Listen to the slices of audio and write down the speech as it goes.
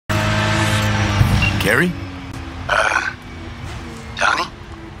Carrie? Johnny?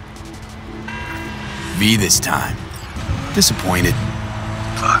 V this time. Disappointed.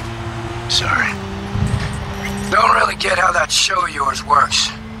 Fuck. Sorry. Don't really get how that show of yours works.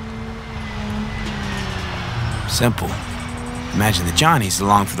 Simple. Imagine the Johnny's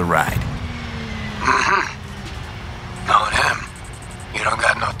along for the ride. Knowing him, you don't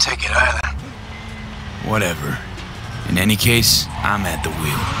got no ticket either. Whatever. In any case, I'm at the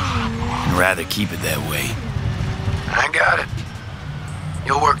wheel. I'd rather keep it that way. I got it.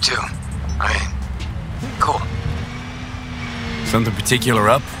 You'll work too. I mean, cool. Something particular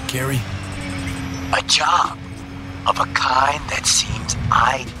up, Carrie? A job of a kind that seems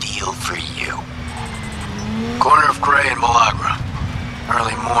ideal for you. Corner of Gray and Malagra.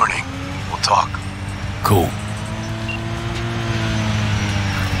 Early morning. We'll talk. Cool.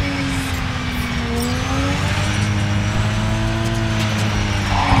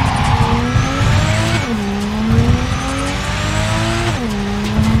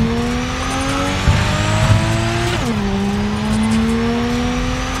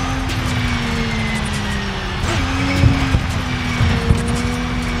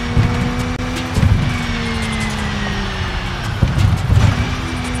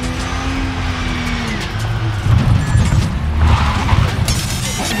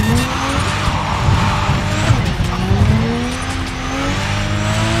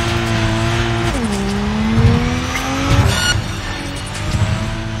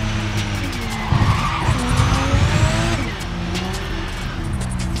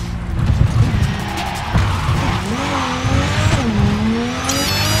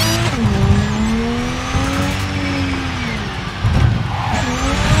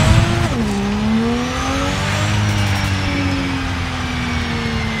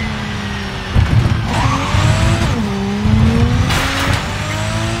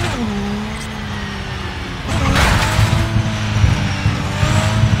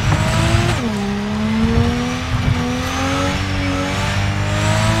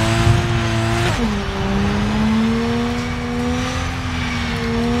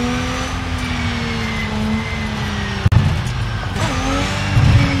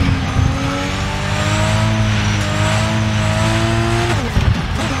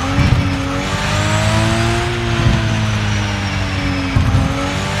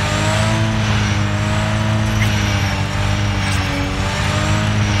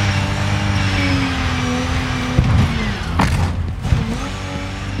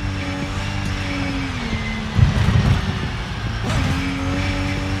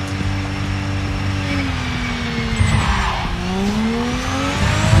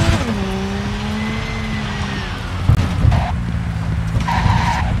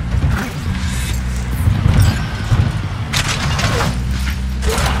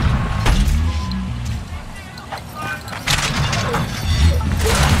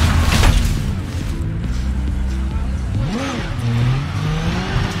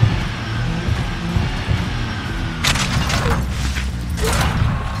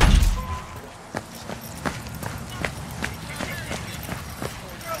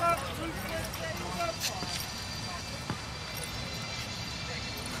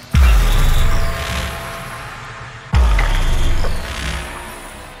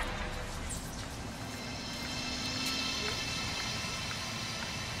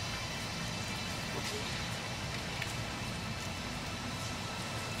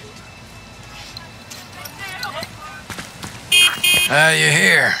 You're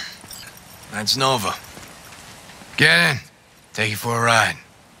here. That's Nova. Get in. Take you for a ride.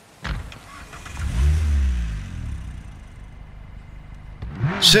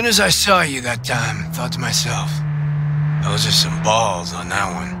 Soon as I saw you that time, thought to myself, those are some balls on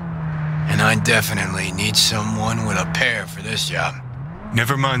that one. And I definitely need someone with a pair for this job.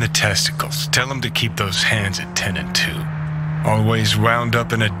 Never mind the testicles. Tell him to keep those hands at 10 and 2. Always wound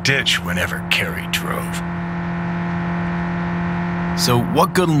up in a ditch whenever Carrie drove. So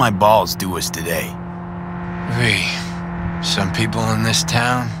what good will my balls do us today? V, some people in this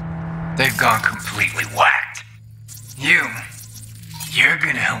town, they've gone completely whacked. You're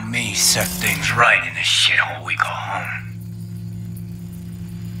gonna help me set things right in this shithole we call home.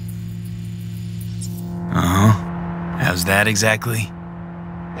 Uh-huh. How's that exactly?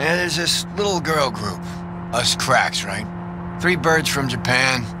 Yeah, there's this little girl group. Us cracks, right? 3 birds from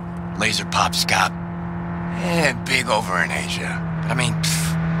Japan, laser pop scop. Yeah, big over in Asia. I mean,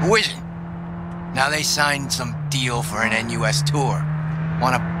 who isn't? Now they signed some deal for an NUS tour.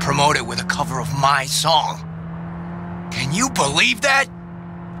 Want to promote it with a cover of my song. Can you believe that?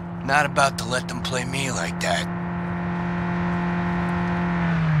 Not about to let them play me like that.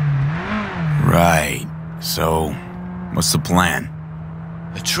 Right. So, what's the plan?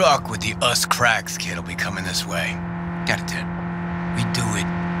 The truck with the Us Cracks kid will be coming this way. Got it, Ted. We do it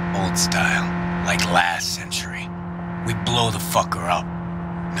old style, like last century. We blow the fucker up.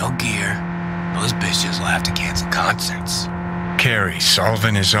 No gear. Those bitches will have to cancel concerts. Carey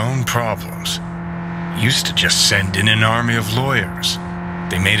solving his own problems. Used to just send in an army of lawyers.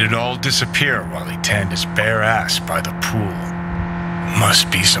 They made it all disappear while he tanned his bare ass by the pool.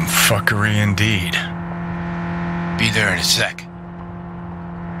 Must be some fuckery indeed. Be there in a sec.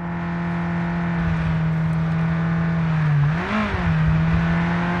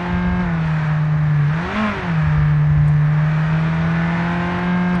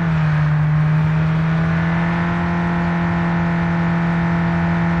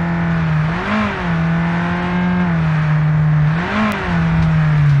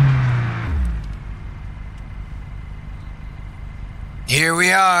 Here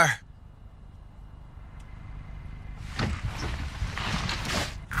we are.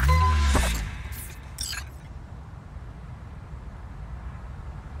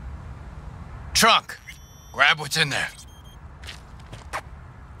 Trunk. Grab what's in there.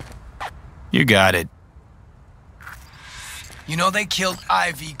 You got it. You know they killed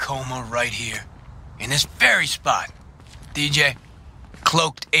Ivy Coma right here. In this very spot. DJ,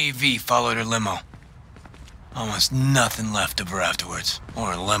 cloaked AV followed her limo. Almost nothing left of her afterwards,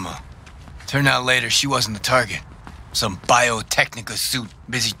 or a limo. Turned out later she wasn't the target. Some Biotechnica suit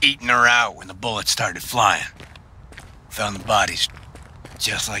busy eating her out when the bullets started flying. Found the bodies,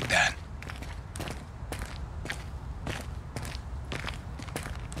 just like that.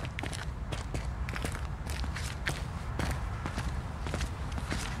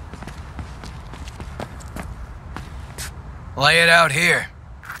 Lay it out here.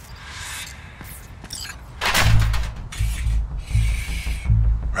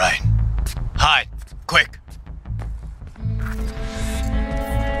 Right. Hide. Quick.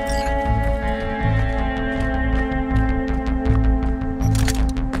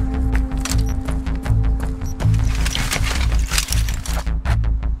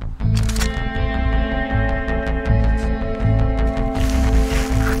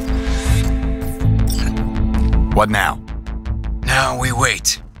 What now? Now we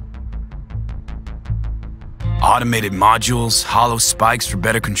wait. Automated modules, hollow spikes for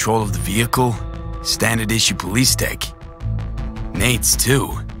better control of the vehicle, standard issue police tech. Nate's too.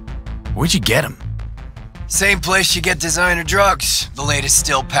 Where'd you get them? Same place you get designer drugs. The latest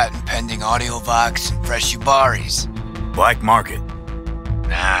still patent pending Audiovox and fresh Ubaris. Black market.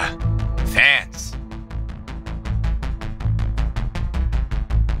 Nah. Fans.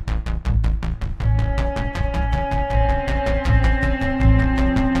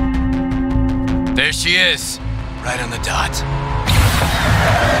 There she is. Right on the dot.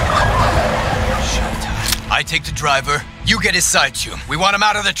 Shit. I take the driver. You get his side tune. We want him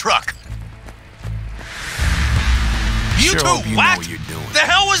out of the truck. You two, hope you know what you're doing. The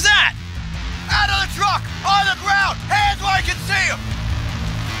hell was that? Out of the truck! On the ground! Hands where I can see him!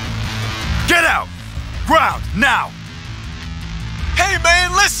 Get out! Ground, now! Hey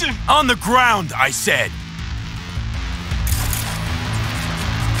man, listen! On the ground, I said!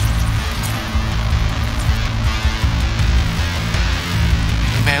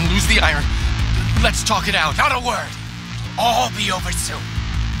 Man, lose the iron. Let's talk it out. Not a word. All be over soon.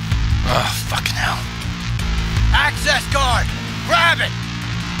 Ugh, fucking hell. Access guard! Grab it!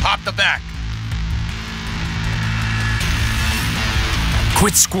 Pop the back.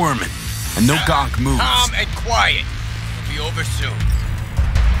 Quit squirming, and no gonk moves. Calm and quiet. It'll be over soon.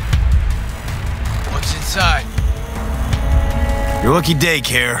 What's inside? Your lucky day,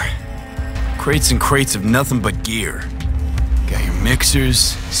 Care. Crates and crates of nothing but gear. Got your mixers,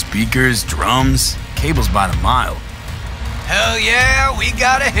 speakers, drums, cables by the mile. Hell yeah, we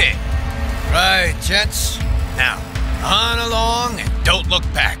got a hit. Right, gents. Now, on along and don't look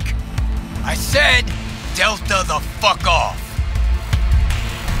back. I said, Delta the fuck off.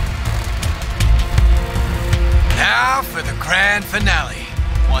 Now for the grand finale.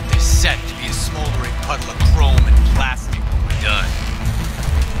 Want this set to be a smoldering puddle of chrome and plastic when we're done.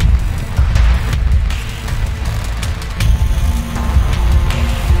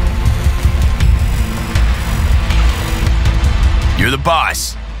 You're the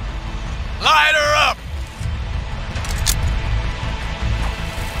boss. Light her up!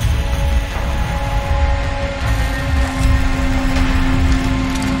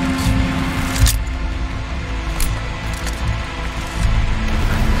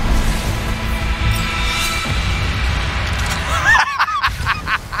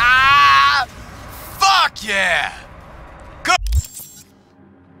 Fuck yeah! Go!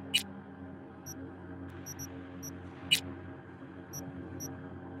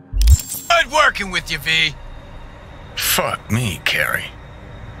 working with you, V. Fuck me, Carrie.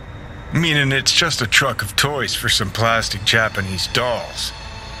 Meaning it's just a truck of toys for some plastic Japanese dolls.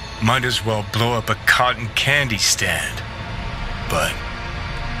 Might as well blow up a cotton candy stand. But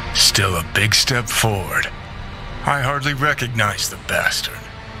still a big step forward. I hardly recognize the bastard.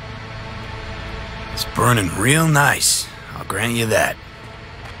 It's burning real nice, I'll grant you that.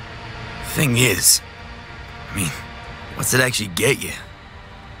 Thing is, I mean, what's it actually get you?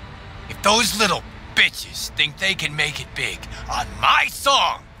 If those little bitches think they can make it big on my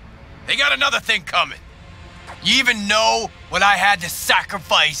song, they got another thing coming. You even know what I had to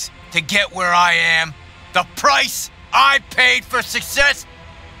sacrifice to get where I am? The price I paid for success?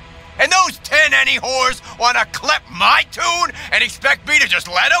 And those 10 any whores want to clip my tune and expect me to just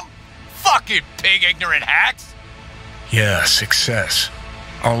let them? Fucking pig ignorant hacks. Yeah, success.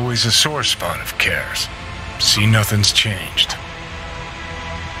 Always a sore spot of cares. See, nothing's changed.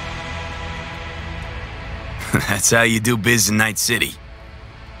 That's how you do biz in Night City.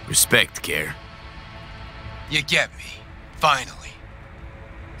 Respect, Care. You get me. Finally.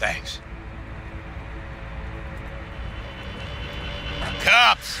 Thanks.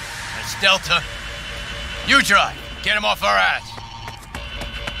 Cops! That's Delta. You drive. Get him off our ass.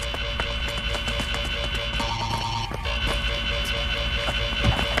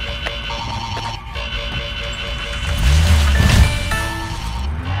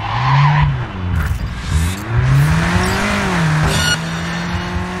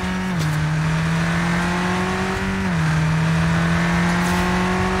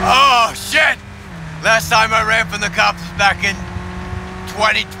 Oh, shit! Last time I ran from the cops was back in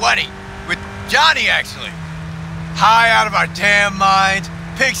 2020. With Johnny, actually. High out of our damn minds.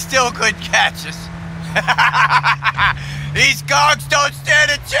 Pigs still couldn't catch us. These gongs don't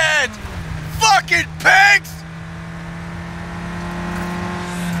stand a chance! Fucking pigs!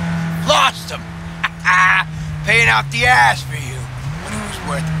 Lost them. Paying out the ass for you. But it was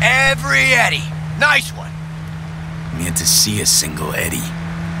worth every eddy. Nice one. I'm yet to see a single Eddie.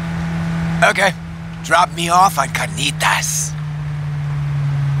 Okay. Drop me off on Carnitas.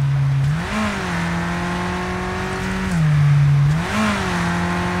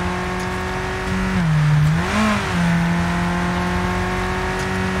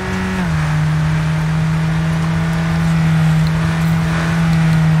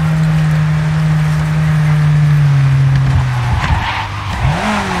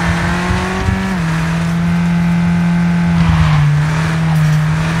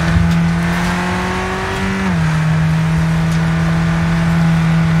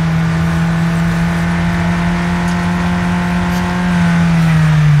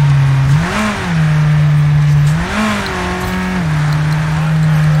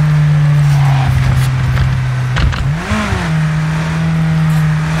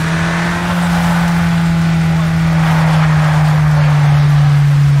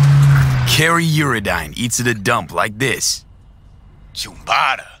 Carry Uridine eats at a dump like this.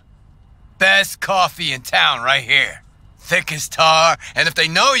 Chumbada. Best coffee in town right here. Thick as tar, and if they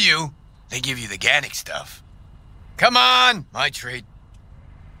know you, they give you the organic stuff. Come on, my treat.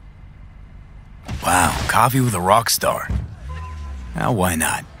 Wow, coffee with a rock star. Well, why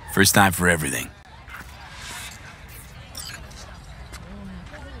not? First time for everything.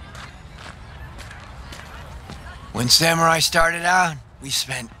 When Samurai started out, we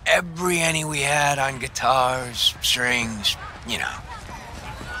spent every penny we had on guitars, strings, you know.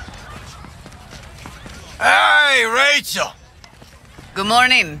 Hey, Rachel! Good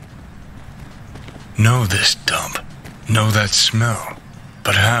morning. Know this dump. Know that smell.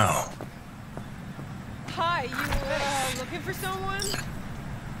 But how? Hi, you looking for someone?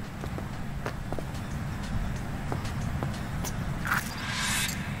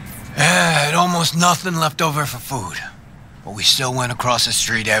 Had almost nothing left over for food. But we still went across the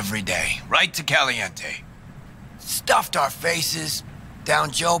street every day, right to Caliente. Stuffed our faces,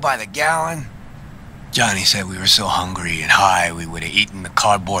 down Joe by the gallon. Johnny said we were so hungry and high we would have eaten the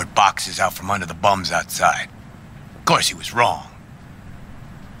cardboard boxes out from under the bums outside. Of course, he was wrong.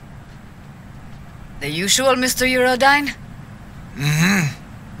 The usual, Mr. Uridine?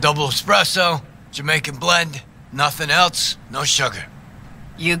 Mm-hmm. Double espresso, Jamaican blend, nothing else, no sugar.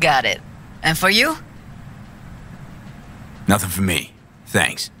 You got it. And for you? Nothing for me.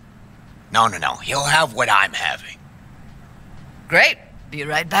 Thanks. No. He'll have what I'm having. Great. Be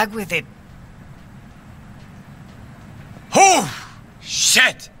right back with it. Whew!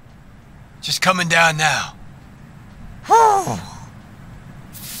 Shit! Just coming down now. Whew!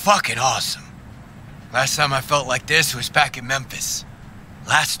 Fucking awesome. Last time I felt like this was back in Memphis.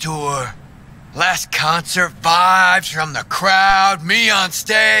 Last tour, last concert, vibes from the crowd, me on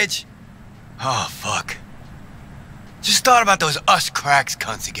stage. Oh, fuck. Just thought about those us cracks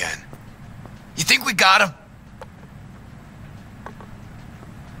cunts again. You think we got them?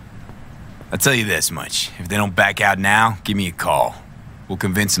 I'll tell you this much. If they don't back out now, give me a call. We'll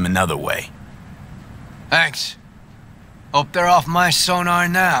convince them another way. Thanks. Hope they're off my sonar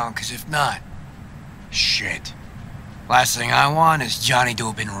now, because if not... Shit. Last thing I want is Johnny to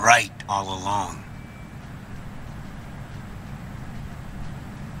have been right all along.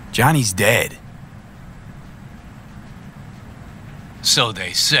 Johnny's dead. So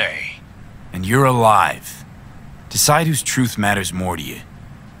they say. And you're alive. Decide whose truth matters more to you.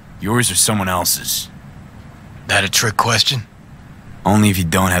 Yours or someone else's. That a trick question? Only if you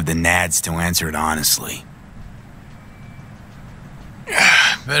don't have the nads to answer it honestly.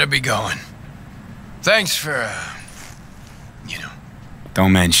 Better be going. Thanks for,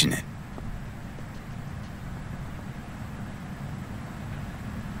 Don't mention it.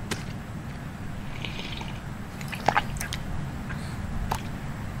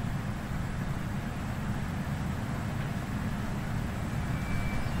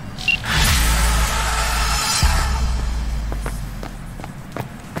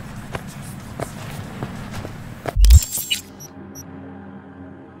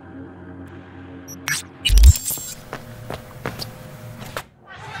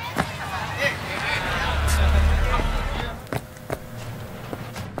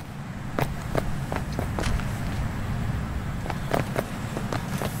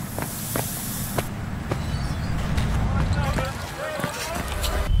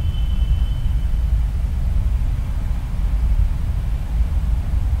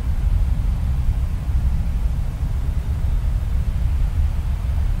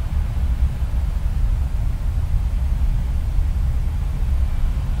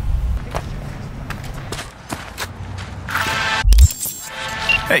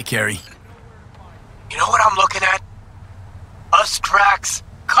 Hey, Carrie. You know what I'm looking at? Us Cracks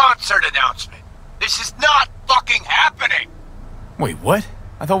concert announcement. This is not fucking happening. Wait, what?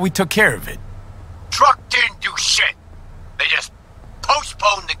 I thought we took care of it. Truck didn't do shit. They just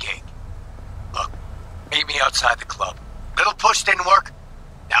postponed the gig. Look, meet me outside the club. Little push didn't work.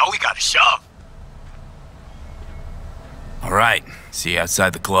 Now we gotta shove. All right. See you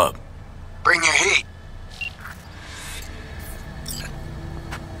outside the club. Bring your heat.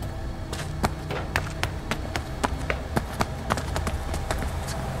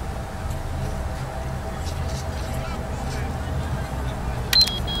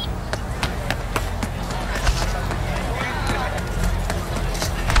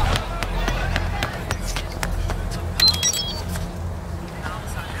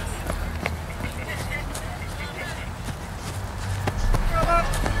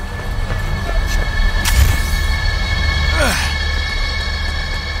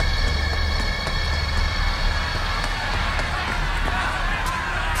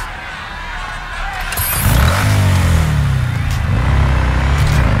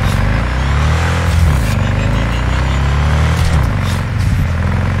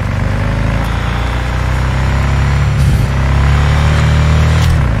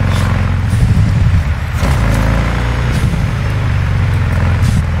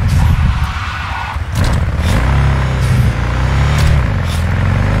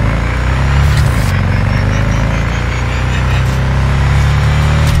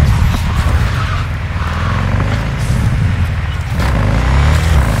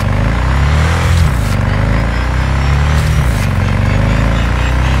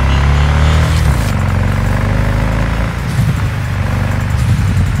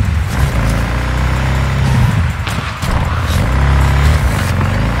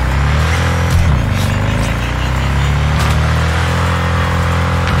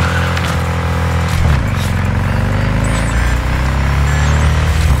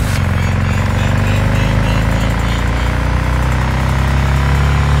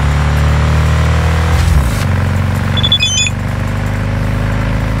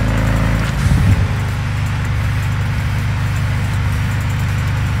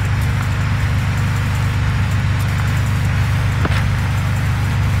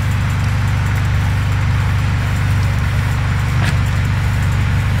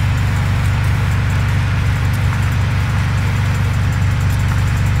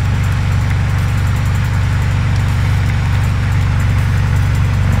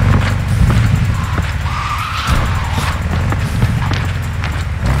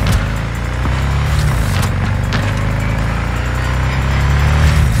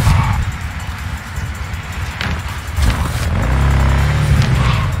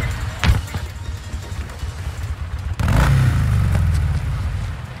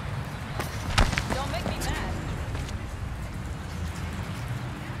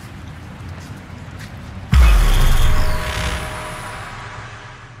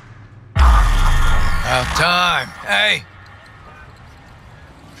 About time. Hey!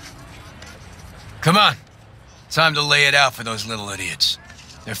 Come on. Time to lay it out for those little idiots.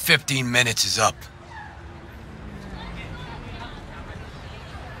 Their 15 minutes is up.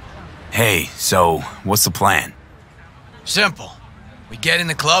 Hey, so, what's the plan? Simple. We get in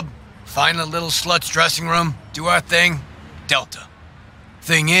the club, find a little slut's dressing room, do our thing, Delta.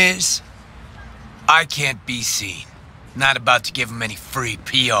 Thing is, I can't be seen. Not about to give him any free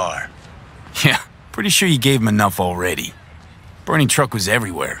PR. Yeah, pretty sure you gave him enough already. Burning truck was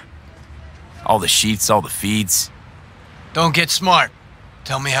everywhere. All the sheets, all the feeds. Don't get smart.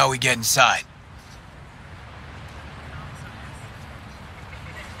 Tell me how we get inside.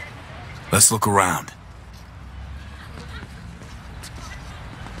 Let's look around.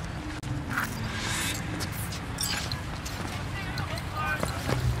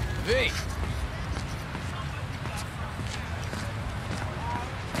 V.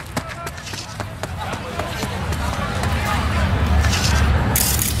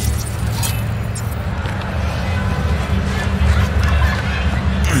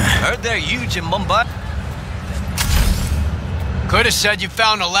 Heard they're huge in Mumbai. Could have said you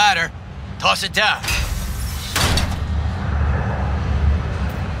found a ladder. Toss it down.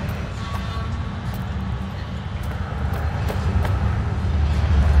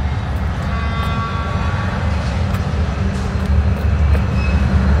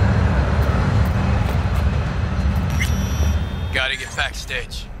 Gotta get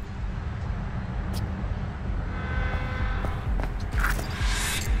backstage.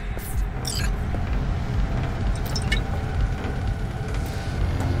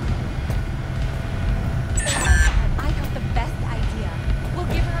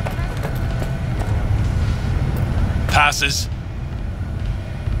 Passes.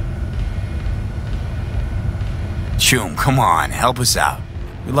 Choom, come on, help us out.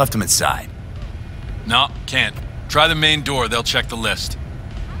 We left him inside. No, can't. Try the main door, they'll check the list.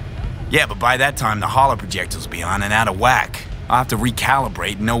 Yeah, but by that time, the holo projectile'll be on and out of whack. I'll have to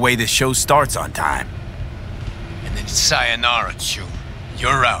recalibrate, no way this show starts on time. And then sayonara, Choom.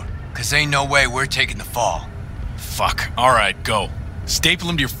 You're out, 'cause ain't no way we're taking the fall. Fuck. Alright, go. Staple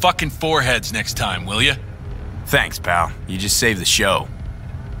them to your fucking foreheads next time, will ya? Thanks, pal. You just saved the show.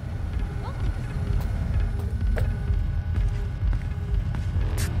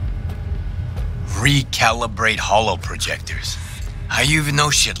 Recalibrate holo projectors. How you even know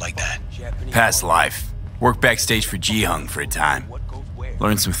shit like that? Past life. Worked backstage for Ji-Hung for a time.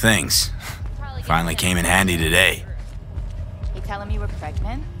 Learned some things. Finally came in handy today. You telling me we're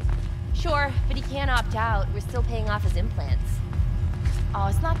pregnant? Sure, but he can't opt out. We're still paying off his implants. Oh,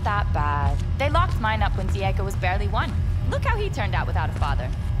 it's not that bad. They locked mine up when Diego was barely one. Look how he turned out without a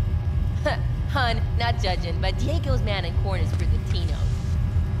father. Hun, not judging, but Diego's man in corn is for the Tinos.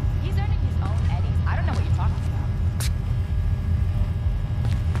 He's earning his own eddies. I don't know what you're talking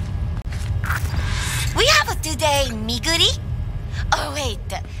about. We have today Miguri? Oh wait,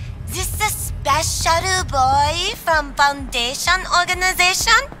 this the special boy from Foundation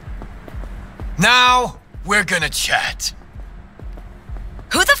Organization? Now, we're gonna chat.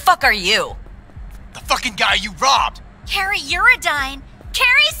 Who the fuck are you? The fucking guy you robbed! Carrie Uridine.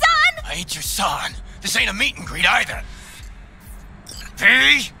 Carrie's son? I ain't your son. This ain't a meet and greet either.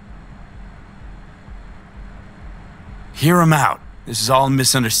 V? Hear him out. This is all a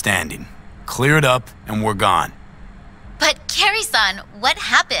misunderstanding. Clear it up, and we're gone. But Carrie's son, what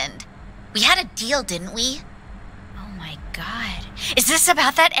happened? We had a deal, didn't we? Oh my god. Is this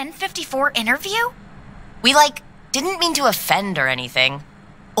about that N54 interview? We, didn't mean to offend or anything.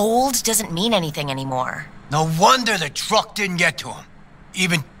 Old doesn't mean anything anymore. No wonder the truck didn't get to him.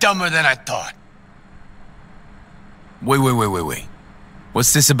 Even dumber than I thought. Wait.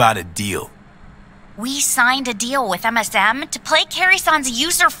 What's this about a deal? We signed a deal with MSM to play Carrie-san's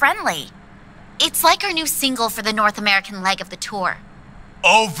user-friendly. It's like our new single for the North American leg of the tour.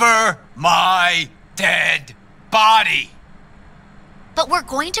 Over my dead body. But we're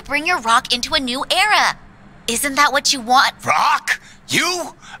going to bring your rock into a new era. Isn't that what you want? Rock?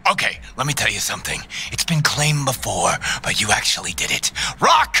 You? Okay, let me tell you something. It's been claimed before, but you actually did it.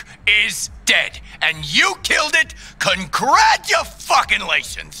 Rock is dead, and you killed it.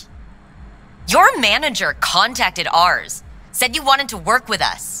 Congratulations. Your manager contacted ours. Said you wanted to work with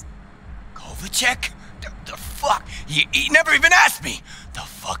us. Kovacic? The fuck? He never even asked me. The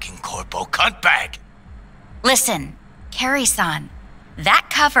fucking corpo cuntbag. Listen, Carrie-san, that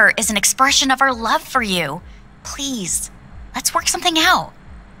cover is an expression of our love for you. Please, let's work something out.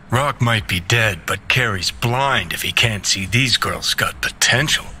 Rock might be dead, but Carrie's blind if he can't see these girls got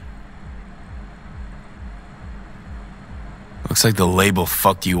potential. Looks like the label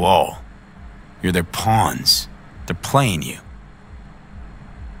fucked you all. You're their pawns. They're playing you.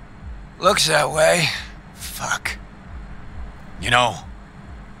 Looks that way. Fuck. You know,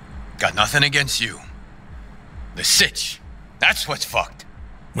 got nothing against you. The sitch, that's what's fucked.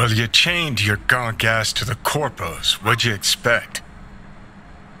 Well, you chained your gonk ass to the corpos. What'd you expect?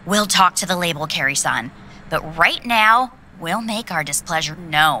 We'll talk to the label, Carrie-san. But right now, we'll make our displeasure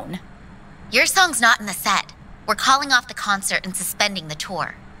known. Your song's not in the set. We're calling off the concert and suspending the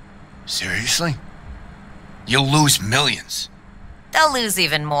tour. Seriously? You'll lose millions. They'll lose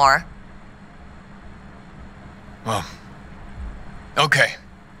even more. Well, okay.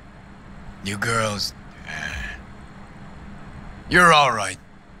 You girls, you're all right.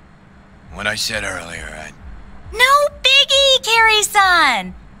 What I said earlier, No biggie,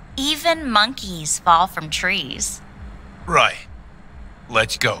 Carrie-san! Even monkeys fall from trees. Right.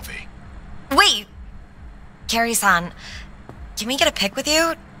 Let's go, V. Wait! Carrie-san, can we get a pic with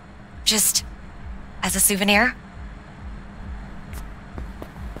you? Just as a souvenir?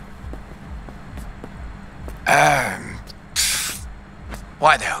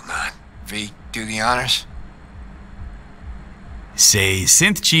 Why the hell not? V, do the honors. Say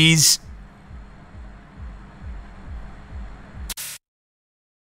synth cheese.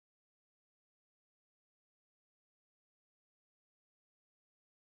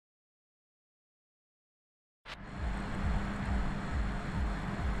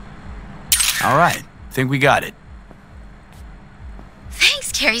 All right, think we got it.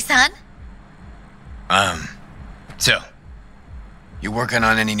 Thanks, Carrie-san. So, you working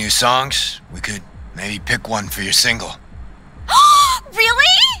on any new songs? We could maybe pick one for your single.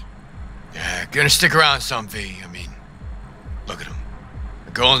 Really? Yeah, gonna stick around some, V. I mean, look at them.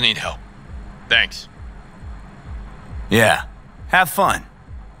 The girls need help. Thanks. Yeah, have fun.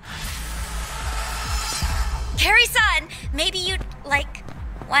 Carrie-san, maybe you'd,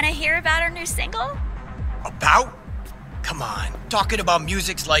 want to hear about our new single? About? Come on, talking about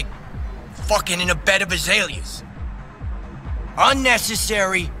music's like fucking in a bed of azaleas.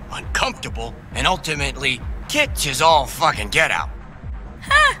 Unnecessary, uncomfortable, and ultimately, kitsch is all fucking get out.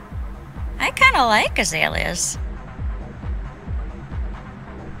 Huh. I kind of like azaleas.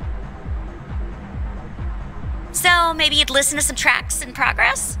 So maybe you'd listen to some tracks in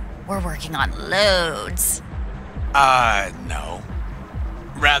progress? We're working on loads. No.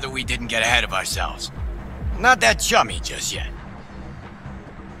 Rather we didn't get ahead of ourselves. Not that chummy just yet.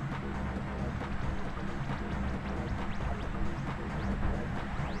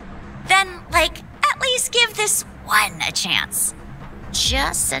 Then, at least give this one a chance.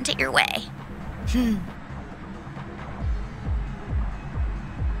 Just sent it your way.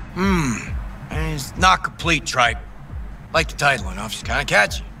 It's not complete, tripe. Like the title enough, it's kinda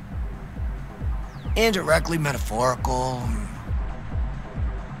catchy. Indirectly metaphorical.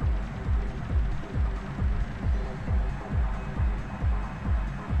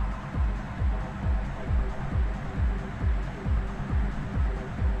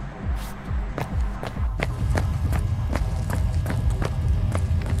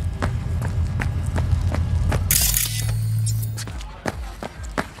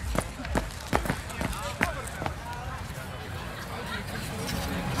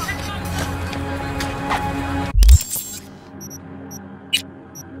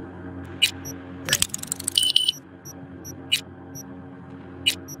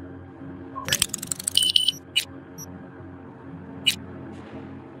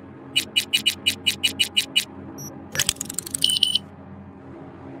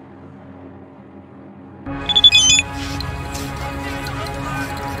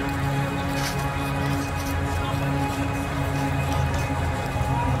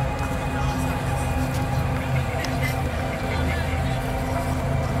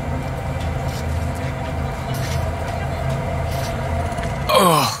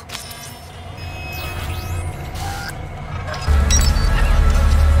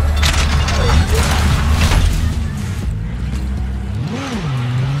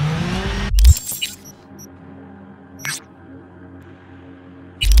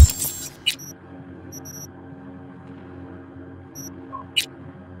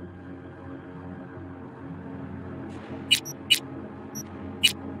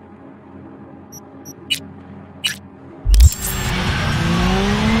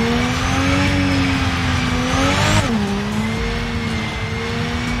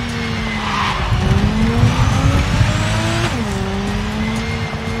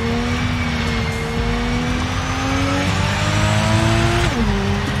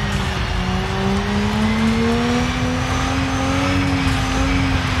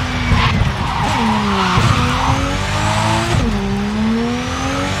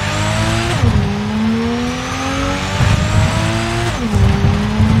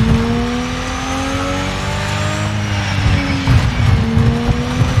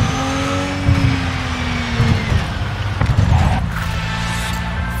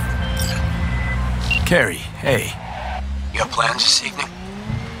 Carrie, hey. You got plans this evening?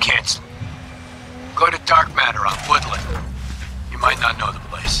 Cancel. Go to Dark Matter on Woodland. You might not know the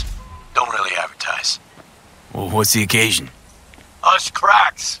place. Don't really advertise. Well, what's the occasion? Us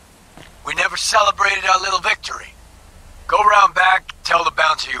cracks. We never celebrated our little victory. Go round back, tell the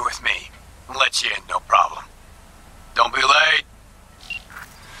bouncer you're with me. And let you in, no problem. Don't be late.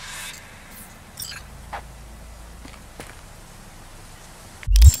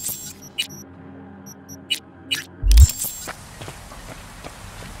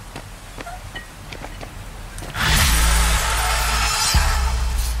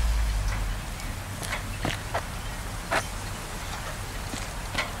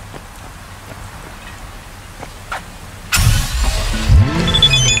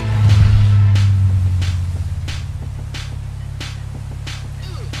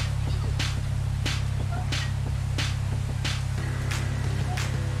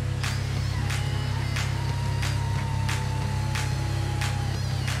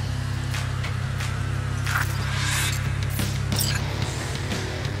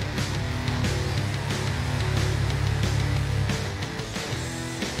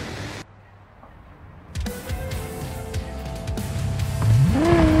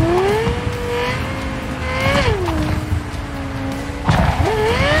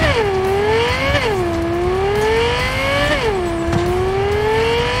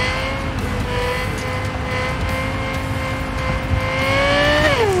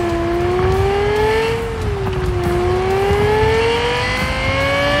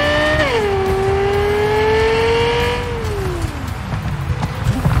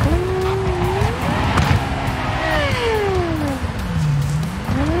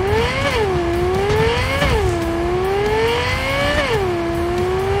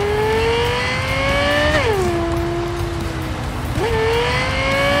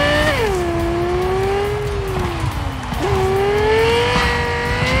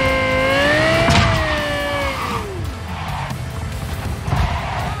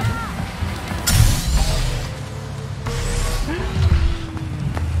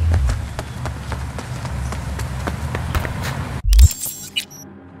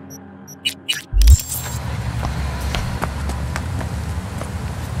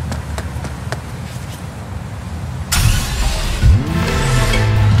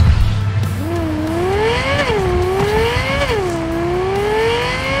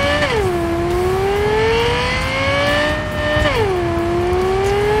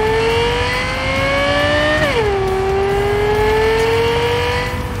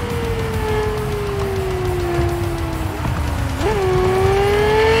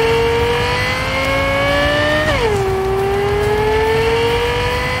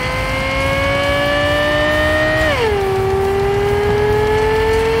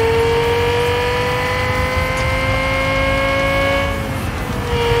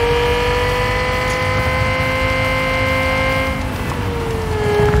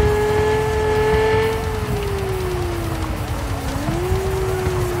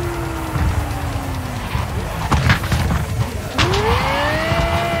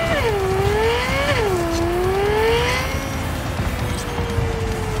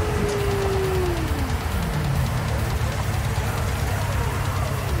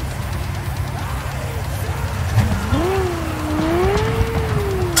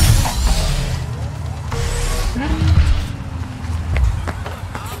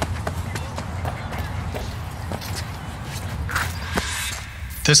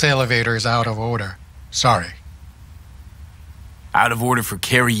 This elevator is out of order. Sorry. Out of order for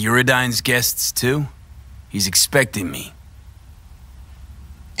Carrie Uridine's guests, too? He's expecting me.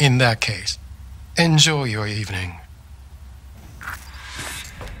 In that case, enjoy your evening.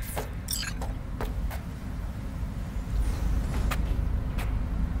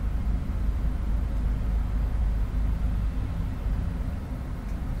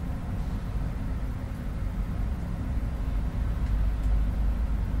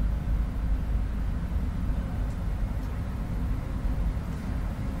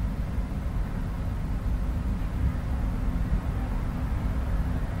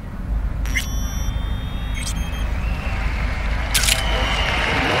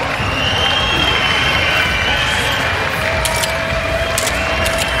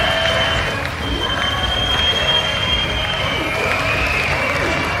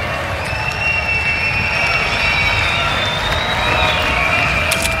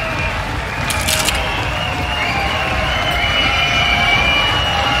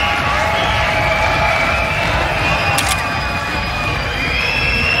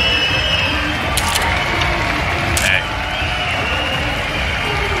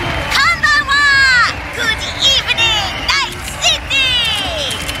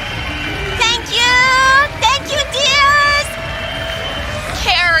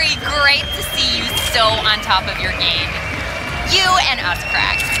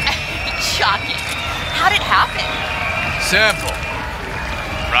 happened? Simple.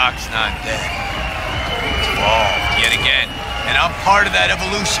 Rock's not dead. It's evolved yet again, and I'm part of that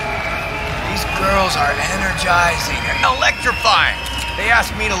evolution. These girls are energizing and electrifying. They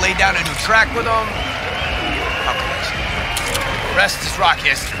asked me to lay down a new track with them. Of course. The rest is rock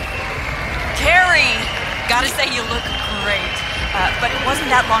history. Carrie! Gotta say you look great. But it wasn't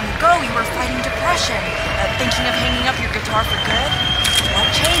that long ago you were fighting depression. Thinking of hanging up your guitar for good? What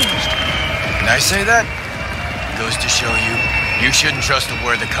changed? Did I say that? Goes to show you, you shouldn't trust a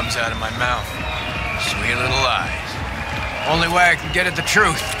word that comes out of my mouth. Sweet little lies. Only way I can get at the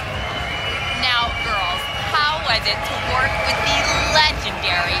truth. Now, girls, how was it to work with the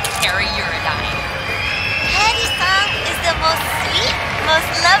legendary Carrie Uridine? Harry-san is the most sweet, most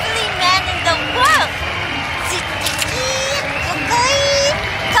lovely man in the world.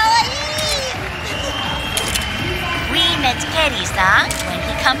 We met Kerry-san when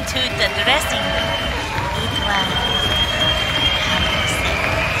he come to the dressing room. It was, how do you say,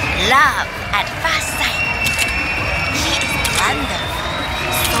 love at first sight. He is wonderful,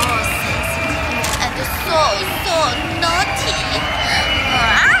 so sensitive, and so naughty.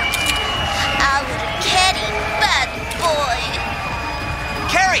 Our Carrie, bad boy.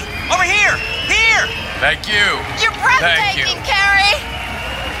 Carrie, over here! Here! Thank you. You're breathtaking, Carrie!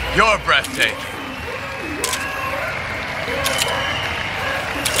 You're breathtaking.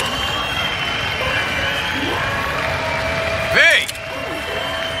 V!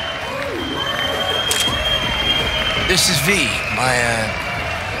 This is V, my,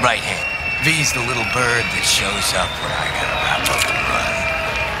 right hand. V's the little bird that shows up when I gotta wrap up and run.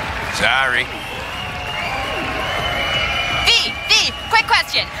 Sorry. V, quick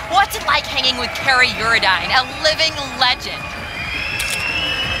question. What's it like hanging with Carrie Uridine, a living legend?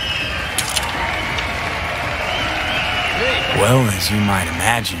 Well, as you might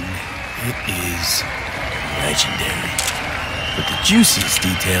imagine, it is legendary. But the juiciest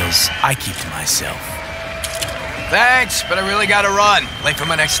details I keep to myself. Thanks, but I really gotta run. Late for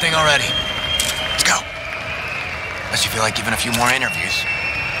my next thing already. Let's go. Unless you feel like giving a few more interviews.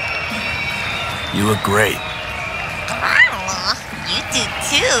 You look great. You do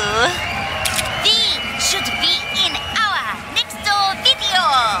too. V should be in our next video.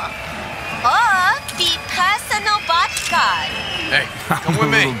 Or be personal bodyguard. Hey, come I'm with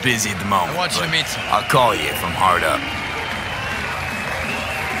a me. little busy at the moment. I want you to but meet someone. I'll call you if I'm hard up.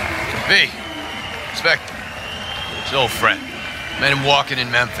 V, Spectre. His old friend. Met him walking in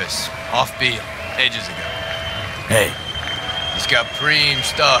Memphis, off Beale, ages ago. Hey. He's got preem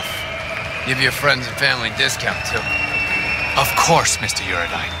stuff. Give your friends and family discount, too. Of course, Mr.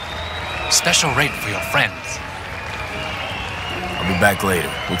 Uridine. Special rate for your friends. I'll be back later.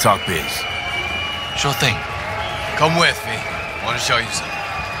 We'll talk biz. Sure thing. Come with me. I want to show you something.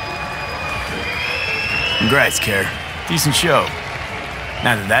 Congrats, Care. Decent show.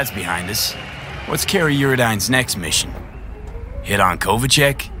 Now that that's behind us, what's Carrie Uridine's next mission? Hit on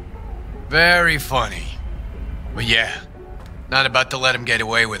Kovacek? Very funny. But yeah, not about to let him get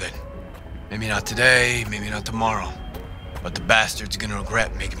away with it. Maybe not today, maybe not tomorrow. But the bastard's gonna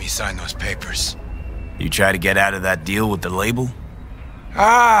regret making me sign those papers. You try to get out of that deal with the label?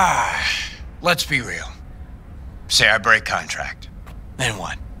 Let's be real. Say I break contract. Then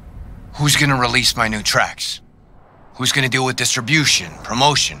what? Who's gonna release my new tracks? Who's gonna deal with distribution,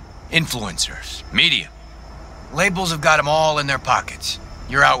 promotion, influencers, media? Labels have got them all in their pockets.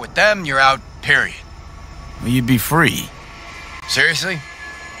 You're out with them, you're out, period. Well, you'd be free. Seriously?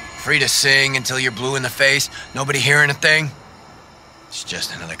 Free to sing until you're blue in the face, nobody hearing a thing? It's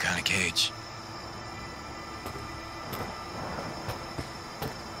just another kind of cage.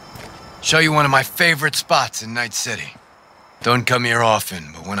 Show you one of my favorite spots in Night City. Don't come here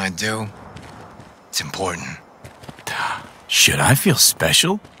often, but when I do, it's important. Should I feel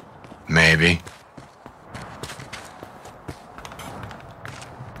special? Maybe.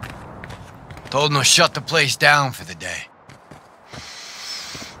 Told him to shut the place down for the day.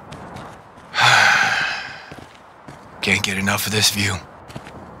 Can't get enough of this view.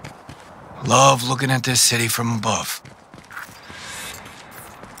 Love looking at this city from above.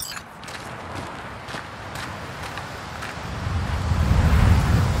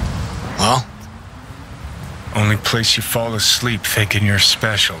 Well? Only place you fall asleep thinking you're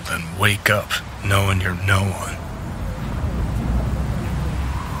special, then wake up knowing you're no one.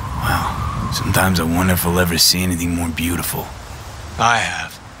 Wow. Sometimes I wonder if I'll ever see anything more beautiful. I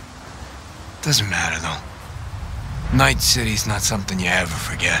have. Doesn't matter, though. Night City's not something you ever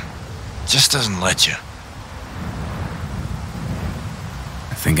forget. It just doesn't let you.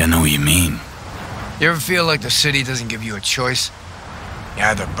 I think I know what you mean. You ever feel like the city doesn't give you a choice? You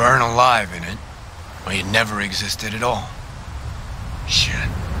either burn alive in it, Or you never existed at all. Shit.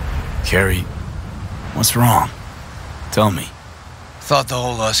 Carrie, what's wrong? Tell me. Thought the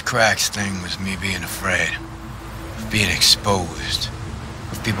whole us cracks thing was me being afraid. Of being exposed.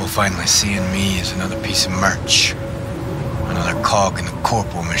 Of people finally seeing me as another piece of merch. Another cog in the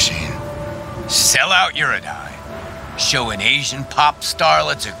corporal machine. Sell out Uridine. Show an Asian pop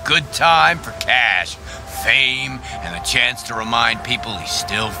starlet's a good time for cash, fame, and a chance to remind people he's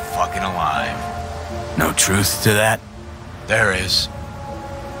still fucking alive. No truth to that? There is.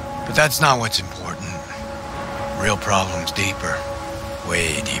 But that's not what's important. Real problem's deeper.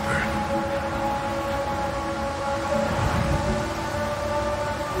 Way deeper.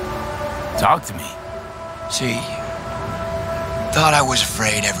 Talk to me. See, thought I was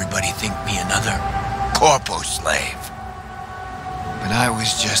afraid everybody'd think me another corpo slave. But I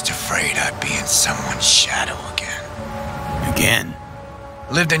was just afraid I'd be in someone's shadow again. Again?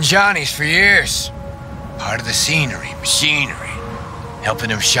 Lived in Johnny's for years. Part of the scenery, machinery. Helping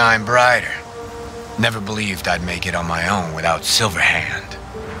him shine brighter. Never believed I'd make it on my own without Silverhand.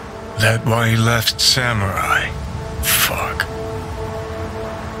 That why he left Samurai? Fuck.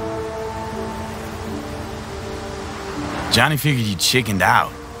 Johnny figured you chickened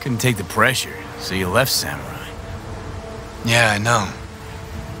out. Couldn't take the pressure, so you left Samurai. Yeah, I know.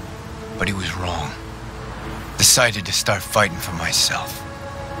 But he was wrong. Decided to start fighting for myself.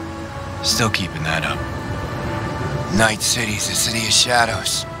 Still keeping that up. Night City's a city of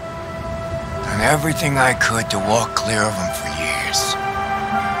shadows. Done everything I could to walk clear of them for years.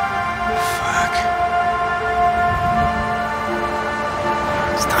 Fuck.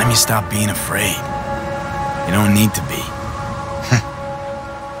 It's time you stop being afraid. You don't need to be.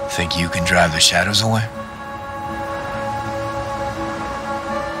 Think you can drive the shadows away?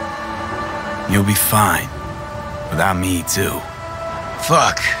 You'll be fine. Without me, too.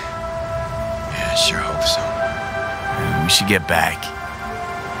 Fuck. Yeah, I sure hope so. We should get back.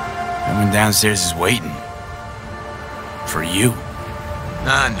 Everyone downstairs is waiting. For you.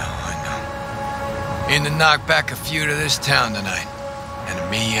 I know. In to knock back a few to this town tonight. And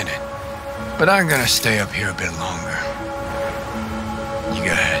me in it. But I'm gonna stay up here a bit longer. You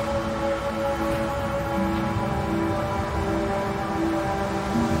go ahead.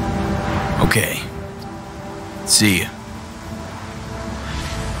 Okay. See ya.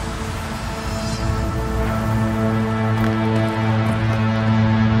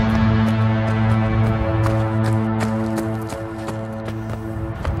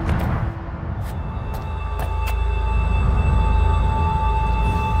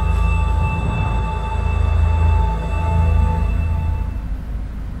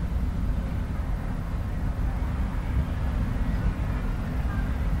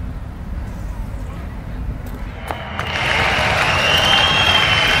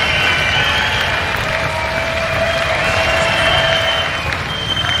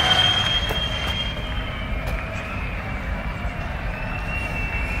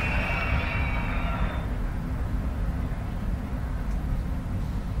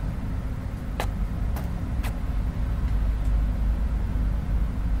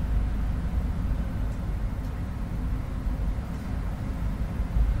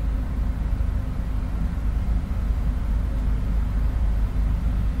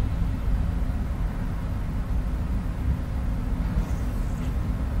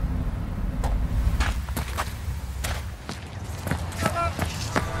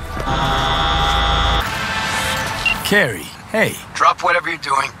 Carrie, hey. Drop whatever you're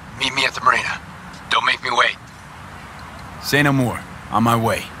doing. Meet me at the marina. Don't make me wait. Say no more. On my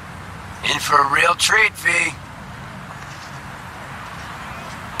way. In for a real treat, V.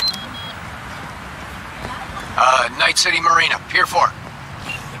 Night City Marina, Pier 4.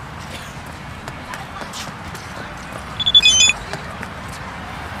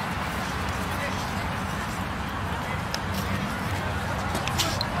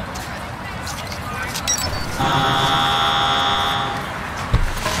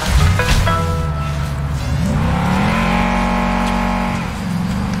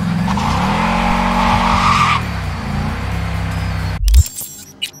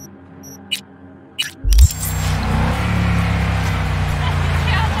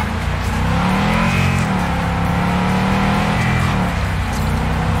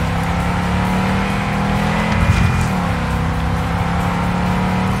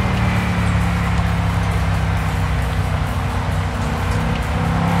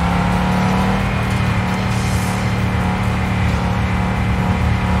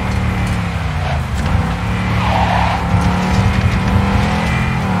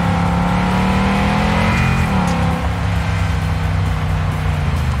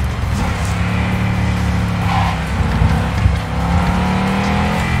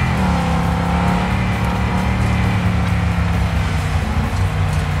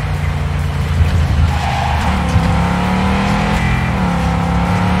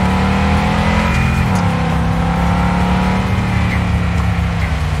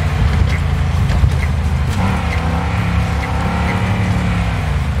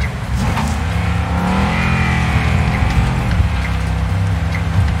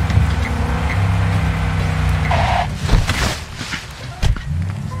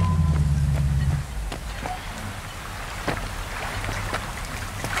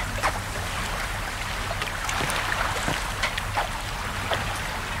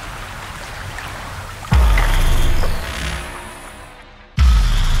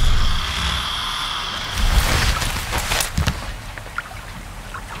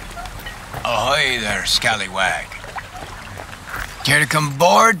 there, scallywag. Care to come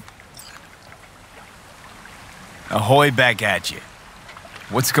aboard? Ahoy back at you.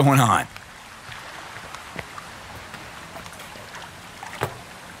 What's going on?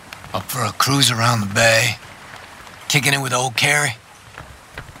 Up for a cruise around the bay? Kicking it with old Carrie?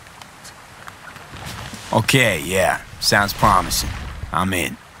 Okay, yeah. Sounds promising. I'm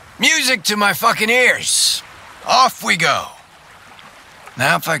in. Music to my fucking ears. Off we go.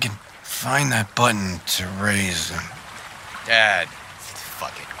 Now if I can find that button to raise them. Dad,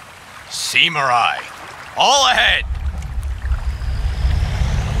 fuck it. Seam or I. All ahead!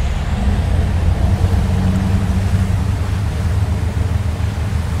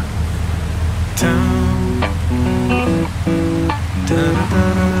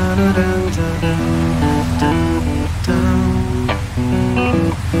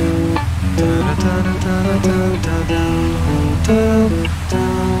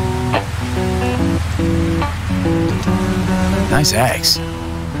 Nice axe.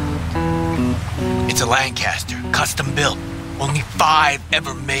 It's a Lancaster, custom built. Only 5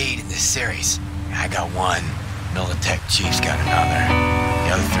 ever made in this series. I got one. Militech Chief's got another.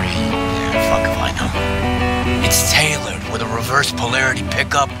 The other 3, fuck if I know. It's tailored with a reverse polarity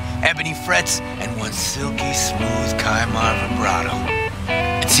pickup, ebony frets, and one silky smooth Kaimar vibrato.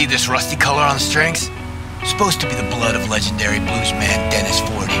 And see this rusty color on the strings? Supposed to be the blood of legendary bluesman Dennis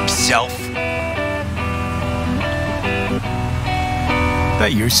Ford himself.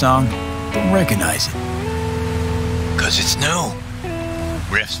 That your song? Don't recognize it. 'Cause it's new.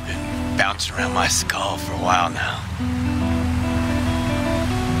 Riff's been bouncing around my skull for a while now.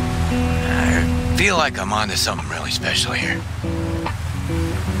 I feel like I'm onto something really special here.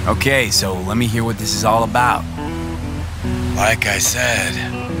 Okay, so let me hear what this is all about. Like I said,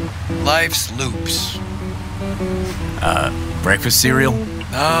 life's loops. Breakfast cereal?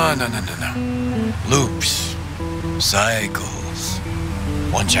 No. Loops. Cycles.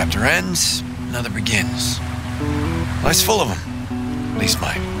 One chapter ends, another begins. Life's full of them. At least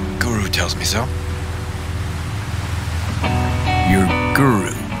my guru tells me so. Your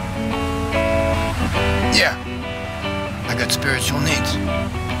guru? Yeah. I got spiritual needs.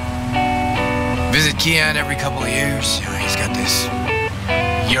 Visit Keon every couple of years. You know, he's got this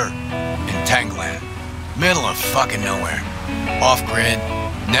yurt in Tangland. Middle of fucking nowhere. Off-grid,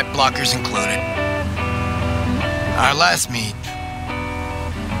 net blockers included. Our last meet,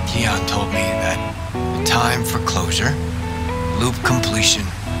 Keon told me that the time for closure, loop completion,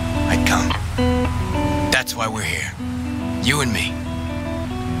 had come. That's why we're here. You and me.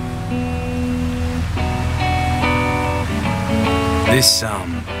 This,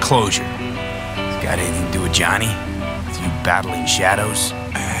 closure. It's got anything to do with Johnny? With you battling shadows?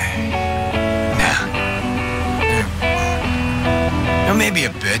 No, maybe a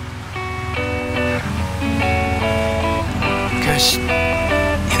bit. Because,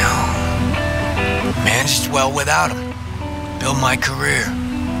 you know, managed well without him. Built my career.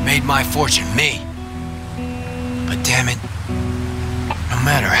 Made my fortune. Me. But damn it, no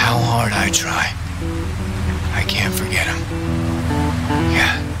matter how hard I try, I can't forget him.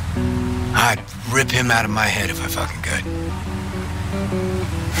 Yeah. I'd rip him out of my head if I fucking could.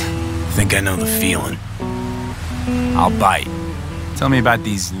 Think I know the feeling. I'll bite. Tell me about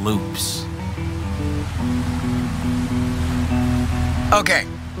these loops. Okay.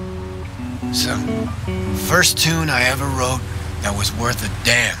 So, first tune I ever wrote that was worth a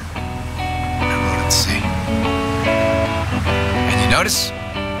damn. I wrote it, see? And you notice?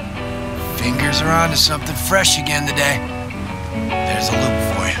 Fingers are on to something fresh again today. There's a loop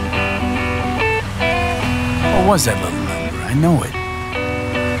for you. What was that little number? I know it.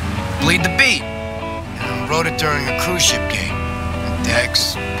 Bleed the Beat. I wrote it during a cruise ship game.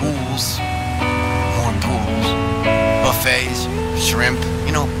 Decks, pools, more pools, buffets, shrimp,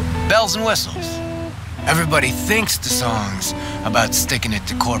 you know, bells and whistles. Everybody thinks the song's about sticking it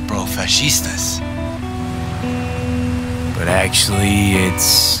to corporal fascistas. But actually,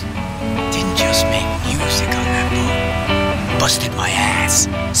 it's... Didn't just make music on that boat. Busted my ass,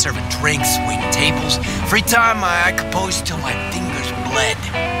 serving drinks, waiting tables. Free time, I composed till my fingers bled.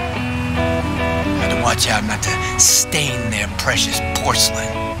 Had to watch out not to stain their precious porcelain.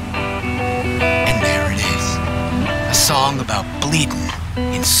 And there it is. A song about bleeding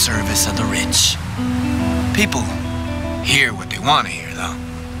in service of the rich. People hear what they want to hear, though.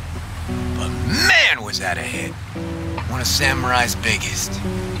 But man, was that a hit. One of Samurai's biggest.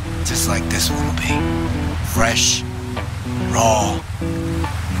 Just like this one will be. Fresh, raw,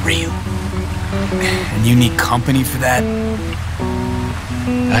 real. And you need company for that?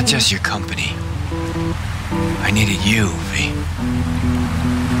 Not just your company. I needed you, V.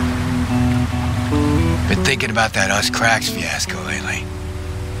 Been thinking about that Us Cracks fiasco lately.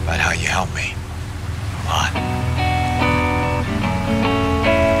 About how you helped me. A lot.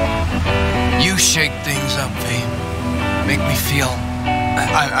 You shake things up, babe. Make me feel...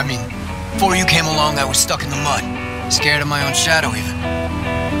 I mean, before you came along, I was stuck in the mud. Scared of my own shadow, even.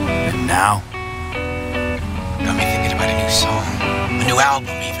 And now? Got me thinking about a new song. A new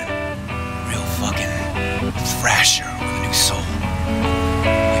album, even. Real fucking thrasher with a new soul.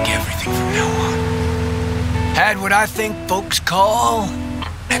 Like everything from now on. Had what I think folks call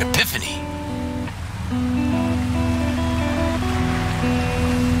an epiphany.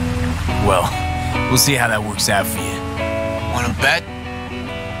 Well, we'll see how that works out for you. Wanna bet?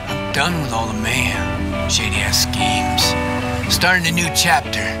 I'm done with all the mayhem, shady-ass schemes. Starting a new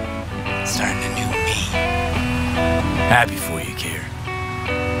chapter. Starting a new me. Happy for you, Kier.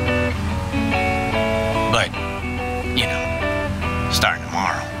 But, you know, starting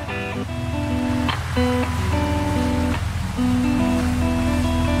tomorrow.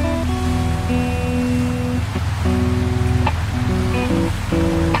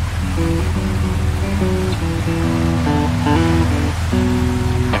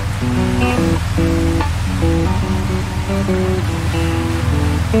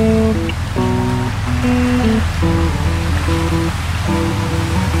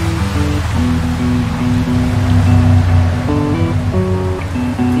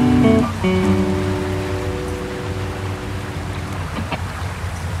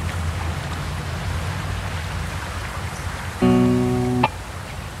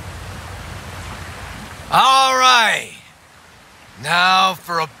 All right. Now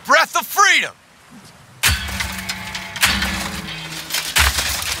for a breath of freedom.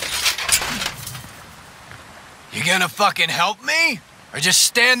 You gonna fucking help me? Or just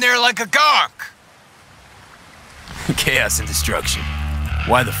stand there like a gonk? Chaos and destruction.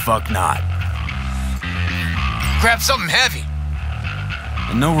 Why the fuck not? Grab something heavy.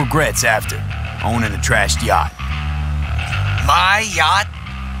 And no regrets after owning a trashed yacht. My yacht?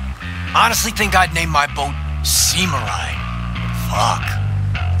 Honestly think I'd name my boat Samurai. Fuck.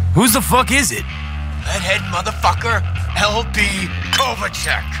 Whose the fuck is it? That head motherfucker, L.B.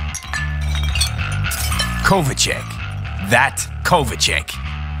 Kovacek. Kovacek. That Kovacek.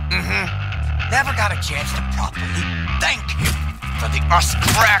 Mm-hmm. Never got a chance to properly thank him for the Us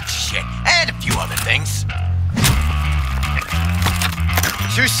Cracks shit and a few other things.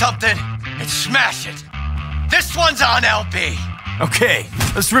 Choose something and smash it. This one's on LB. Okay,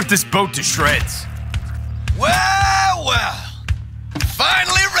 let's rip this boat to shreds. Well, well.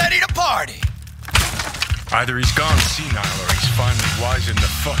 Finally ready to party. Either he's gone senile or he's finally wising the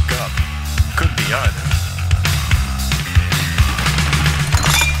fuck up. Could be either.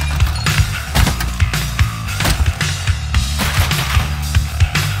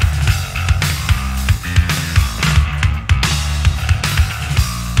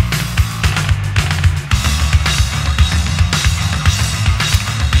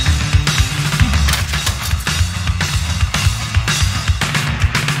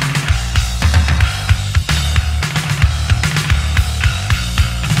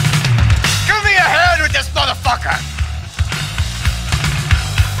 Motherfucker!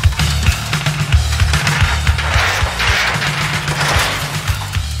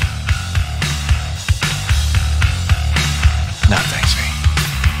 No, thanks, V.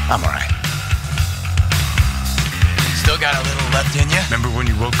 I'm alright. Still got a little left in you? Remember when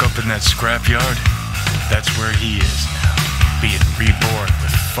you woke up in that scrapyard? That's where he is now, being reborn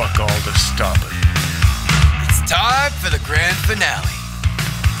with fuck all to stop it. It's time for the grand finale.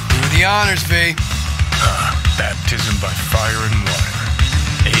 Do the honors, V. Baptism by fire and water.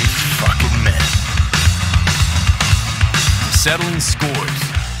 8 fucking men. Settling scores.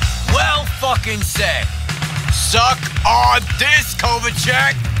 Well fucking said. Suck on this,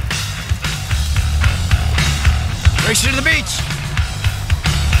 Kovacek. Race you to the beach.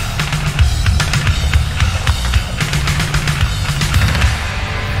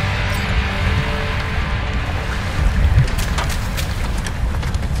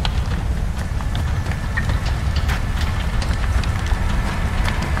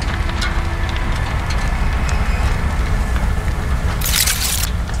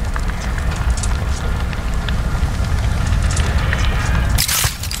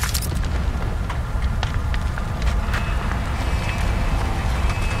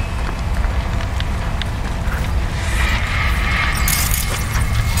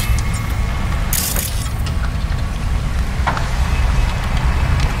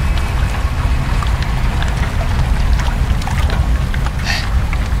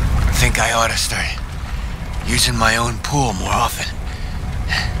 I ought to start using my own pool more often.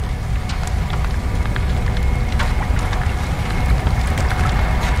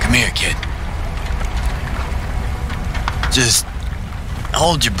 here, kid. Just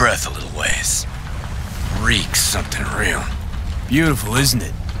hold your breath a little ways. Reeks something real. Beautiful, isn't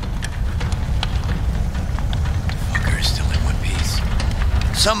it? Fucker is still in one piece.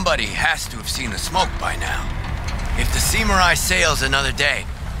 Somebody has to have seen the smoke by now. If the Samurai sails another day,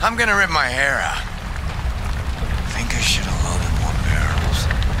 I'm gonna rip my hair out. Think I should have loaded more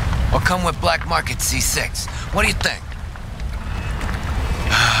barrels. Or come with Black Market C6. What do you think?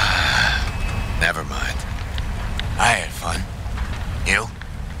 Never mind. I had fun. You?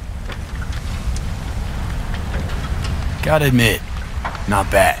 Gotta admit, not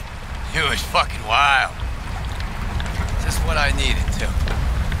bad. It was fucking wild. Just what I needed,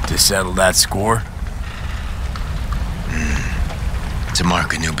 too. To settle that score? To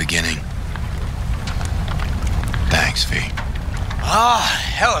mark a new beginning. Thanks, V. Ah,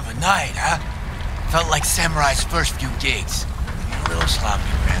 hell of a night, huh? Felt like Samurai's first few gigs. A little sloppy,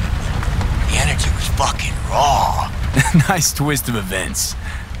 man. The energy was fucking raw. Nice twist of events,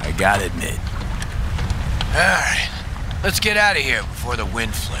 I gotta admit. Alright, let's get out of here before the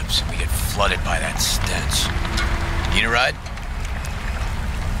wind flips and we get flooded by that stench. Need a ride?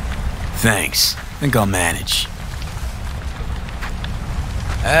 Thanks. Think I'll manage.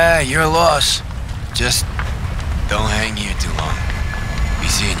 Your loss. Just don't hang here too long. Be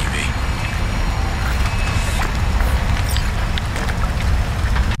seeing you, V.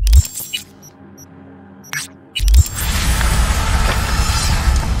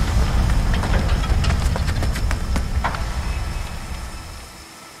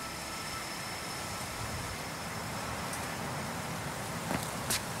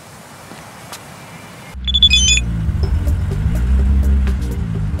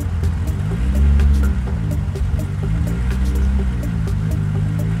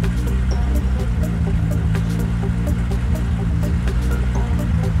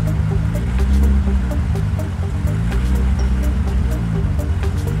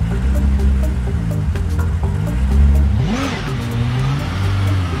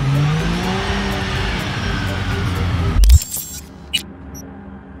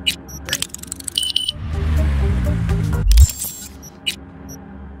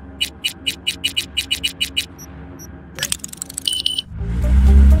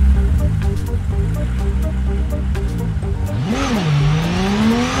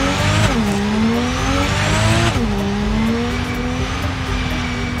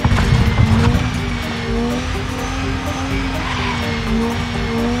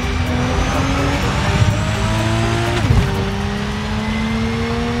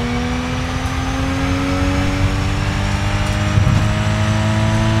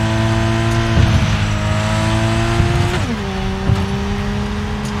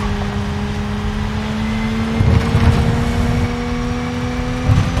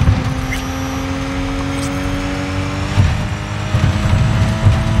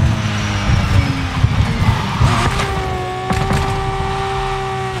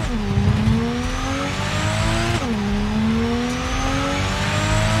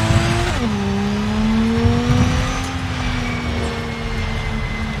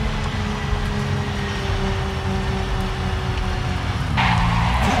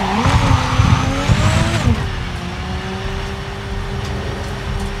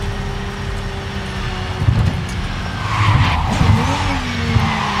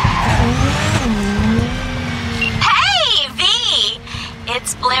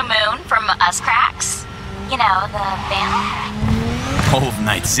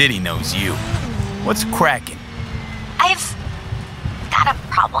 Night City knows you. What's cracking? I've got a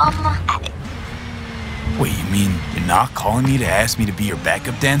problem. Wait, you mean you're not calling me to ask me to be your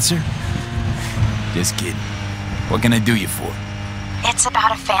backup dancer? Just kidding. What can I do you for? It's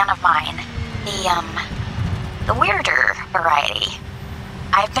about a fan of mine. The weirder variety.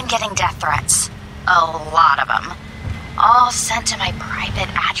 I've been getting death threats. A lot of them. All sent to my private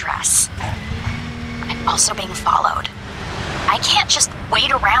address. I'm also being followed. I can't just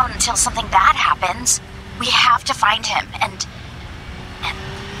wait around until something bad happens. We have to find him and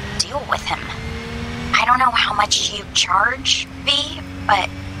deal with him. I don't know how much you charge, V, but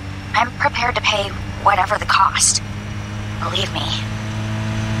I'm prepared to pay whatever the cost. Believe me.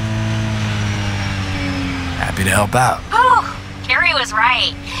 Happy to help out. Oh, Carrie was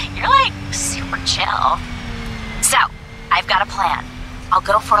right. You're like super chill. So, I've got a plan. I'll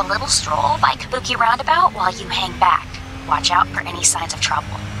go for a little stroll by Kabuki Roundabout while you hang back. Watch out for any signs of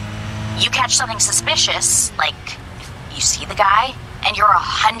trouble. You catch something suspicious, like if you see the guy, and you're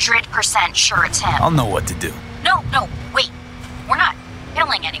 100% sure it's him. I'll know what to do. No, wait. We're not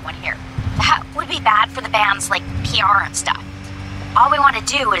killing anyone here. That would be bad for the band's, PR and stuff. All we want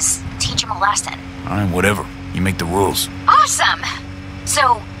to do is teach him a lesson. Alright, whatever. You make the rules. Awesome!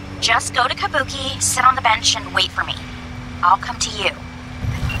 So, just go to Kabuki, sit on the bench, and wait for me. I'll come to you.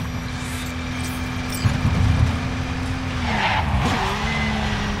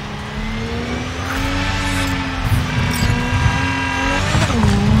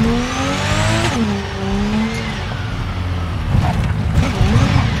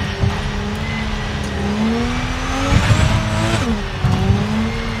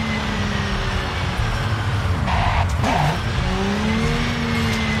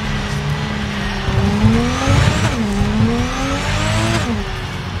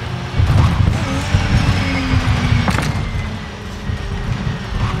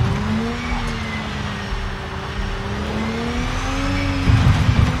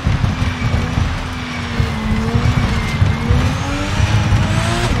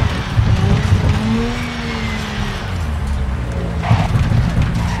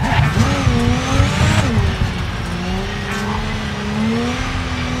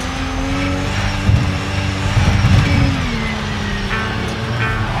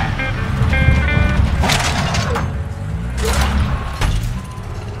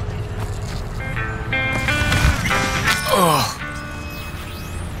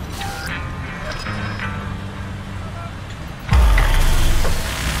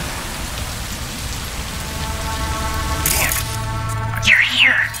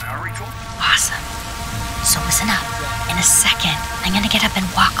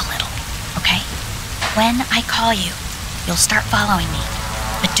 When I call you, you'll start following me.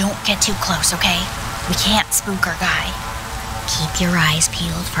 But don't get too close, okay? We can't spook our guy. Keep your eyes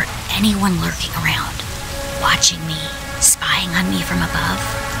peeled for anyone lurking around, watching me, spying on me from above,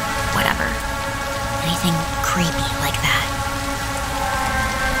 whatever. Anything creepy like that.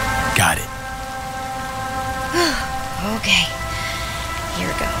 Got it. Okay,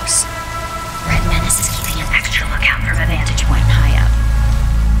 here goes. Red Menace is keeping an extra lookout from a vantage point high up.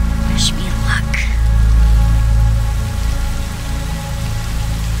 Wish me luck.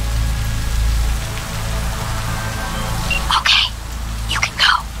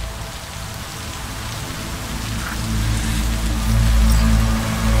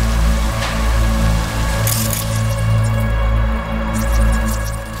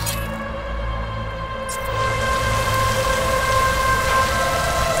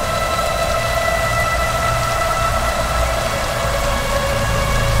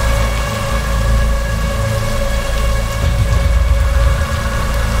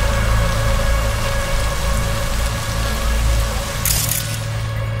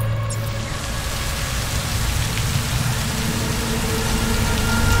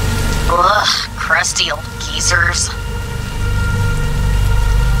 Crusty old geezers.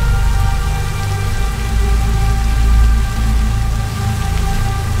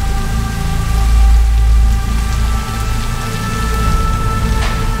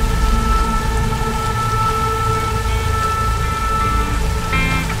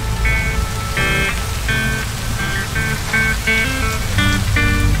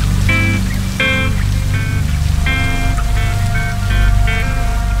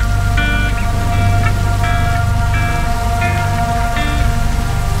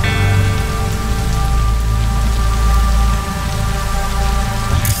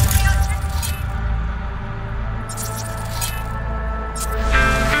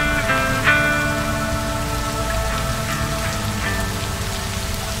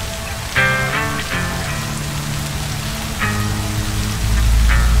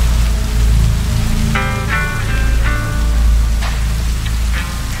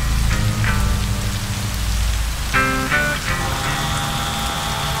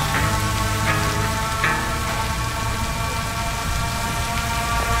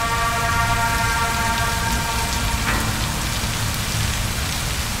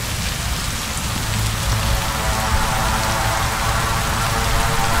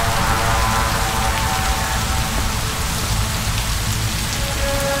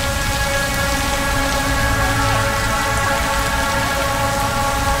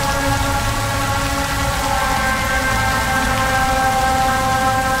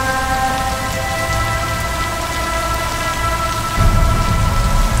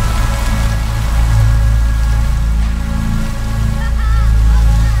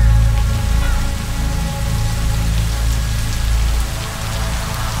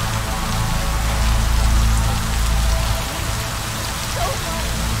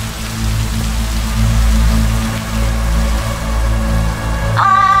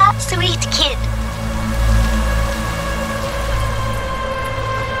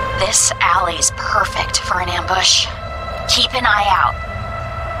 This alley's perfect for an ambush. Keep an eye out.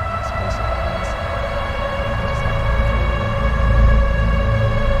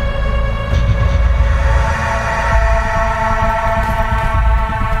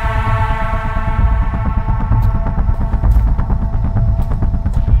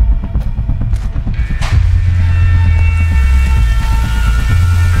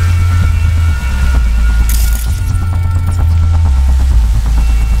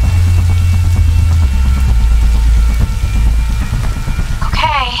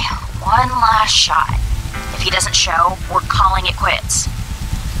 One last shot. If he doesn't show, we're calling it quits.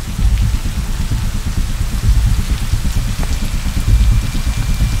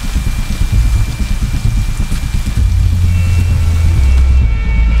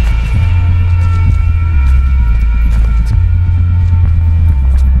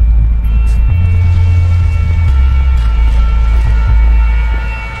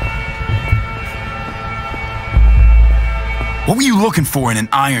 What were you looking for in an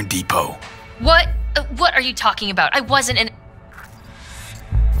iron depot? What? What are you talking about? I wasn't in...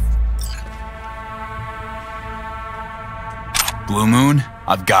 Blue Moon,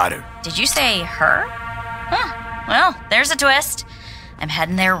 I've got her. Did you say her? Huh. Well, there's a twist. I'm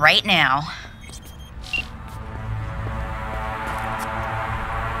heading there right now.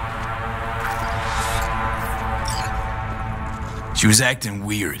 She was acting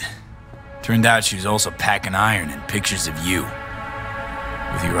weird. Turned out she was also packing iron and pictures of you.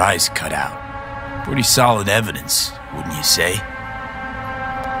 With your eyes cut out. Pretty solid evidence, wouldn't you say?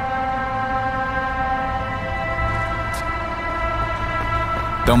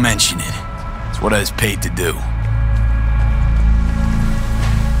 Don't mention it. It's what I was paid to do.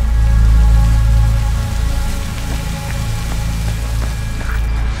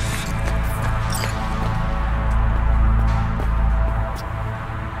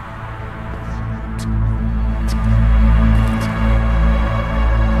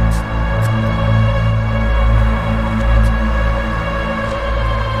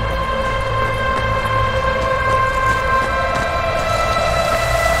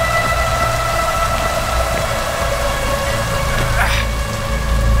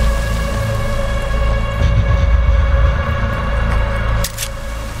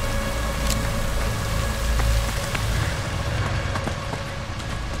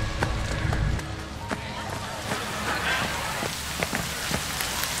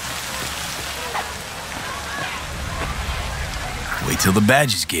 Wait till the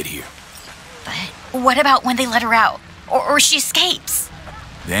badges get here. But what about when they let her out? Or she escapes?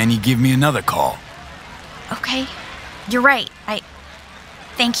 Then you give me another call. Okay, you're right.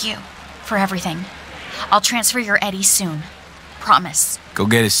 Thank you for everything. I'll transfer your Eddie soon. Promise. Go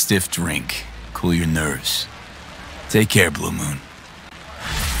get a stiff drink. Cool your nerves. Take care, Blue Moon.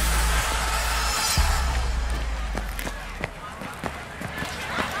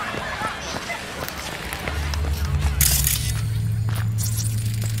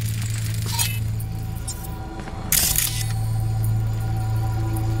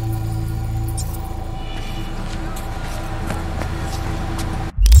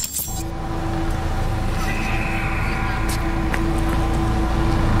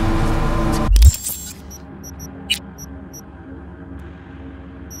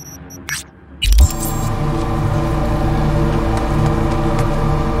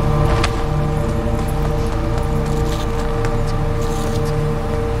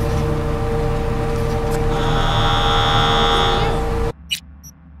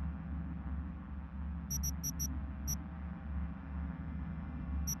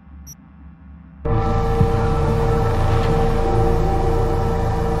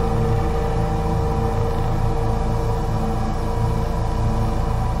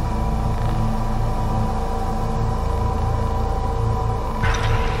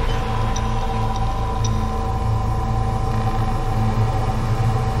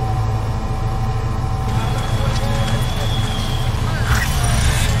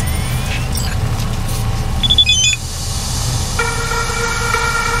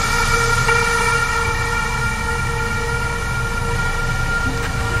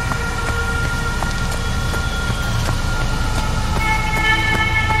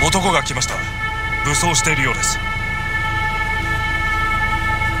男が来ました。武装しているようです。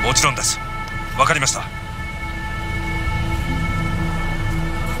もちろんです。わかりました。